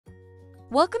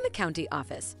Welcome to County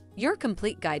Office, your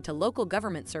complete guide to local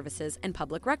government services and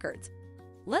public records.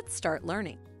 Let's start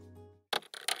learning.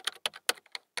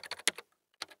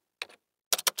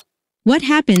 What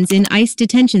happens in ICE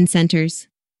detention centers?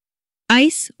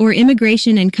 ICE, or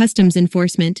Immigration and Customs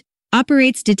Enforcement,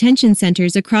 operates detention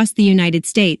centers across the United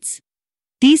States.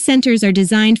 These centers are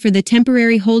designed for the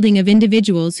temporary holding of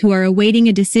individuals who are awaiting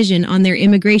a decision on their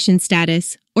immigration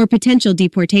status or potential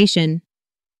deportation.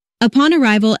 Upon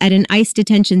arrival at an ICE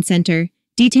detention center,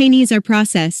 detainees are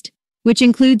processed, which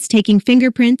includes taking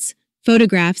fingerprints,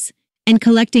 photographs, and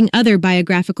collecting other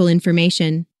biographical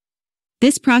information.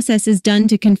 This process is done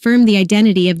to confirm the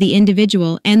identity of the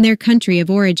individual and their country of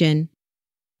origin.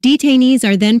 Detainees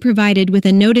are then provided with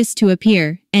a notice to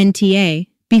appear, NTA,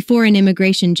 before an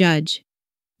immigration judge.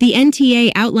 The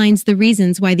NTA outlines the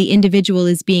reasons why the individual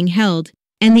is being held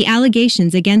and the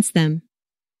allegations against them.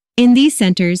 In these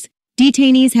centers,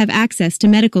 detainees have access to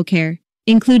medical care,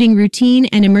 including routine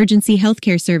and emergency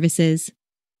healthcare services.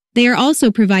 They are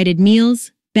also provided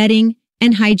meals, bedding,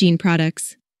 and hygiene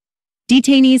products.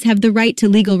 Detainees have the right to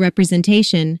legal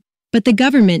representation, but the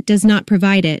government does not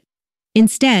provide it.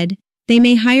 Instead, they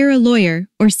may hire a lawyer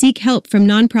or seek help from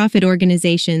nonprofit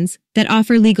organizations that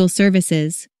offer legal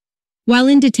services. While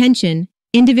in detention,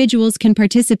 individuals can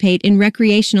participate in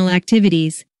recreational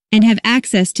activities and have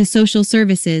access to social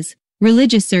services,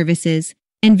 religious services,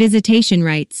 and visitation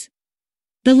rights.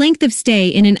 The length of stay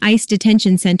in an ICE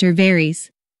detention center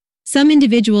varies. Some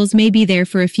individuals may be there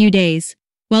for a few days,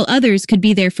 while others could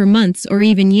be there for months or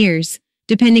even years,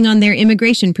 depending on their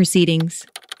immigration proceedings.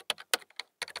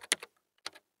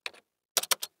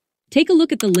 Take a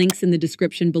look at the links in the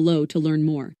description below to learn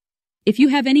more. If you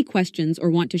have any questions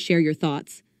or want to share your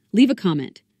thoughts, leave a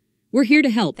comment. We're here to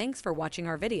help. Thanks for watching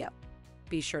our video.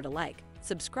 Be sure to like,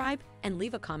 subscribe, and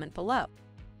leave a comment below.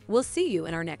 We'll see you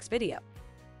in our next video.